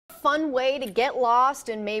Fun way to get lost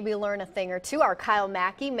and maybe learn a thing or two. Our Kyle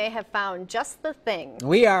Maki may have found just the thing.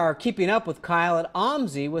 We are keeping up with Kyle at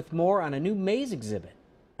OMSI with more on a new maze exhibit.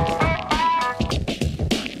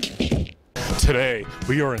 Today,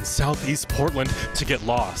 we are in Southeast Portland to get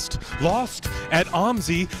lost. Lost at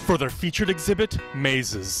OMSI for their featured exhibit,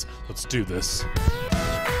 Mazes. Let's do this.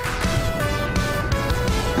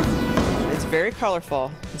 It's very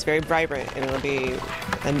colorful, it's very vibrant, and it'll be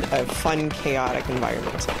a fun, chaotic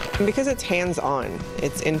environment. And because it's hands-on,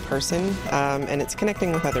 it's in person, and it's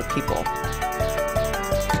connecting with other people.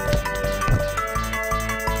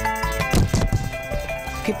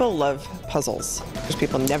 People love puzzles.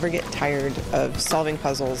 People never get tired of solving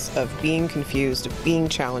puzzles, of being confused, of being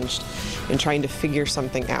challenged, and trying to figure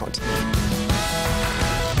something out.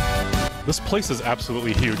 This place is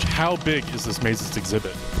absolutely huge. How big is this Mazes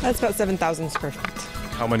exhibit? That's about 7,000 square feet.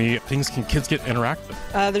 How many things can kids get interact with?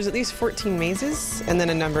 There's at least 14 mazes, and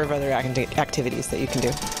then a number of other activities that you can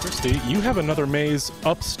do. Christy, you have another maze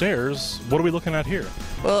upstairs. What are we looking at here?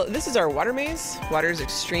 Well, this is our water maze, Water's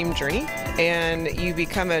Extreme Journey, and you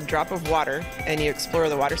become a drop of water and you explore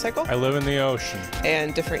the water cycle. I live in the ocean.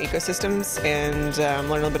 And different ecosystems, and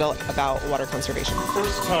learn a little bit about water conservation.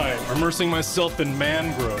 First time immersing myself in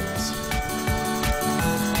mangroves.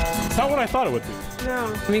 It's not what I thought it would be. No.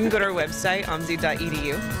 You can go to our website,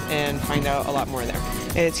 omsi.edu, and find out a lot more there.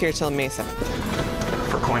 And it's here till May 7th.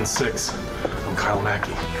 For coin 6, I'm Kyle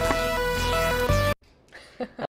Maki.